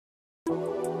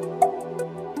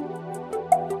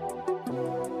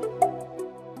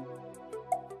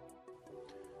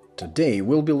today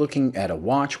we'll be looking at a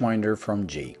watch winder from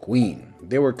JQueen.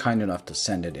 They were kind enough to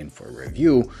send it in for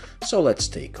review, so let's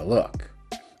take a look.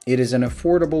 It is an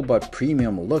affordable but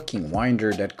premium looking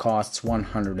winder that costs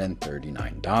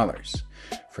 $139.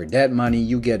 For that money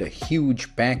you get a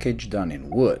huge package done in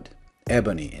wood,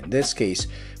 ebony in this case,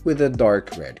 with a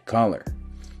dark red color.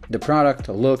 The product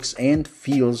looks and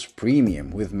feels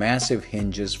premium with massive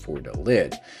hinges for the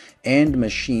lid and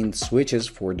machined switches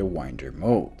for the winder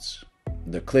modes.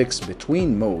 The clicks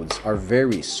between modes are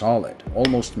very solid,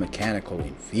 almost mechanical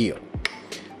in feel.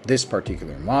 This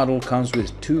particular model comes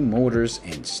with 2 motors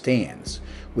and stands,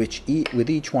 with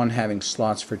each one having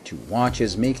slots for 2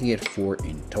 watches, making it 4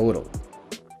 in total.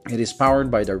 It is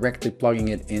powered by directly plugging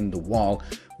it in the wall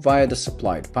via the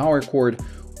supplied power cord,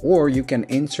 or you can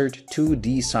insert 2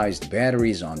 D-sized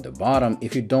batteries on the bottom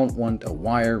if you don't want a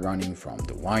wire running from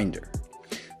the winder.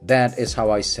 That is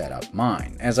how I set up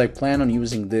mine, as I plan on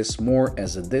using this more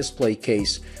as a display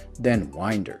case than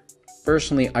winder.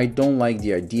 Personally, I don't like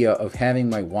the idea of having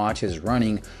my watches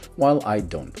running while I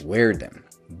don't wear them,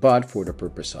 but for the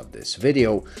purpose of this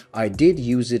video, I did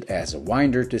use it as a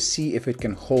winder to see if it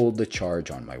can hold the charge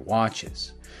on my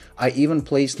watches. I even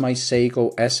placed my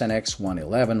Seiko SNX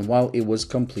 111 while it was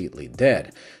completely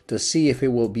dead to see if it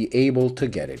will be able to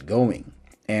get it going.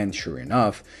 And sure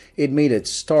enough, it made it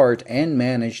start and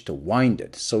managed to wind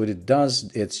it, so it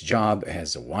does its job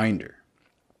as a winder.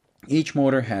 Each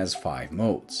motor has 5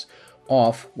 modes.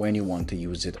 Off when you want to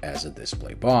use it as a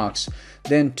display box,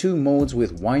 then 2 modes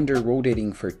with winder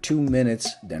rotating for 2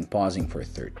 minutes, then pausing for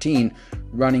 13,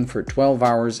 running for 12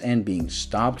 hours and being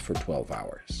stopped for 12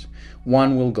 hours.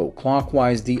 One will go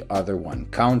clockwise, the other one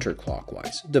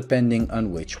counterclockwise, depending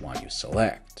on which one you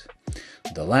select.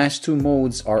 The last 2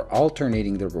 modes are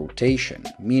alternating the rotation,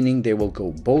 meaning they will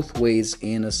go both ways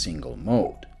in a single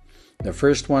mode. The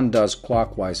first one does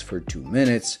clockwise for 2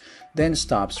 minutes, then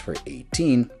stops for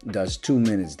 18, does 2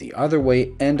 minutes the other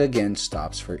way, and again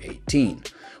stops for 18,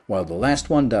 while the last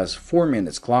one does 4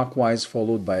 minutes clockwise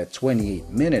followed by a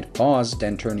 28-minute pause,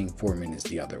 then turning 4 minutes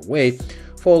the other way,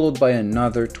 followed by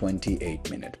another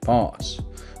 28-minute pause.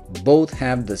 Both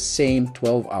have the same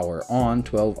 12-hour on,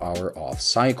 12-hour off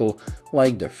cycle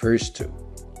like the first 2.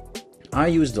 I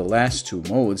use the last 2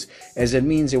 modes as it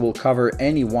means it will cover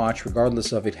any watch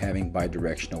regardless of it having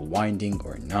bidirectional winding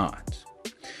or not.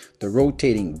 The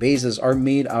rotating bases are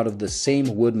made out of the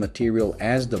same wood material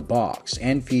as the box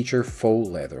and feature faux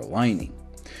leather lining.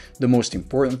 The most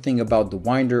important thing about the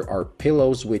winder are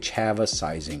pillows, which have a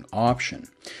sizing option,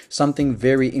 something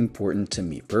very important to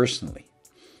me personally.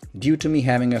 Due to me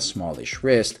having a smallish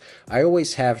wrist, I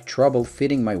always have trouble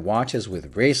fitting my watches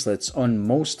with bracelets on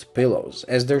most pillows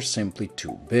as they're simply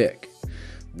too big.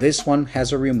 This one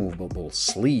has a removable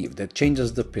sleeve that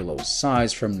changes the pillow's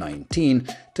size from 19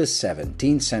 to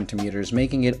 17 centimeters,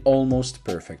 making it almost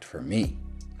perfect for me.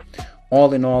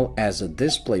 All in all, as a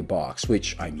display box,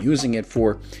 which I'm using it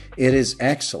for, it is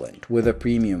excellent with a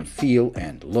premium feel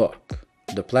and look.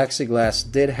 The plexiglass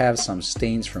did have some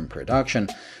stains from production,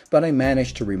 but I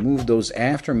managed to remove those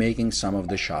after making some of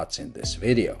the shots in this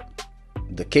video.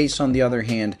 The case, on the other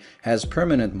hand, has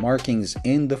permanent markings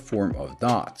in the form of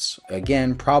dots,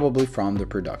 again probably from the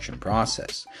production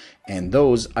process, and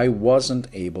those I wasn't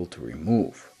able to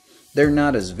remove. They're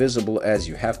not as visible as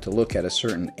you have to look at a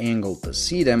certain angle to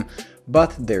see them,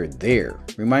 but they're there,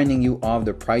 reminding you of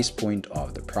the price point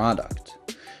of the product.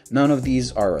 None of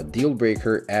these are a deal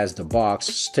breaker as the box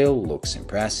still looks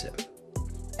impressive.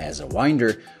 As a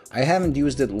winder, I haven't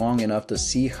used it long enough to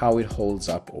see how it holds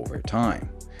up over time.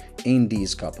 In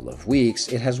these couple of weeks,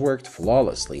 it has worked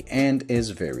flawlessly and is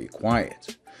very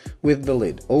quiet. With the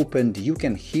lid opened, you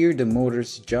can hear the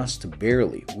motors just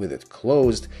barely. With it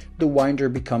closed, the winder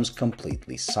becomes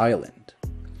completely silent.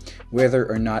 Whether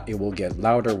or not it will get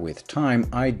louder with time,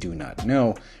 I do not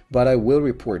know, but I will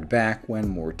report back when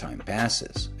more time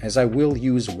passes, as I will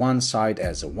use one side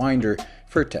as a winder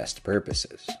for test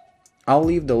purposes. I'll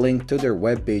leave the link to their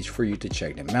webpage for you to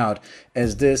check them out,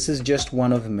 as this is just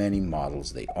one of many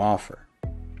models they offer.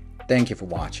 Thank you for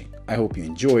watching. I hope you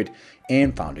enjoyed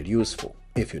and found it useful.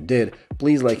 If you did,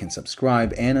 please like and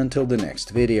subscribe, and until the next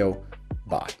video,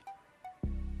 bye.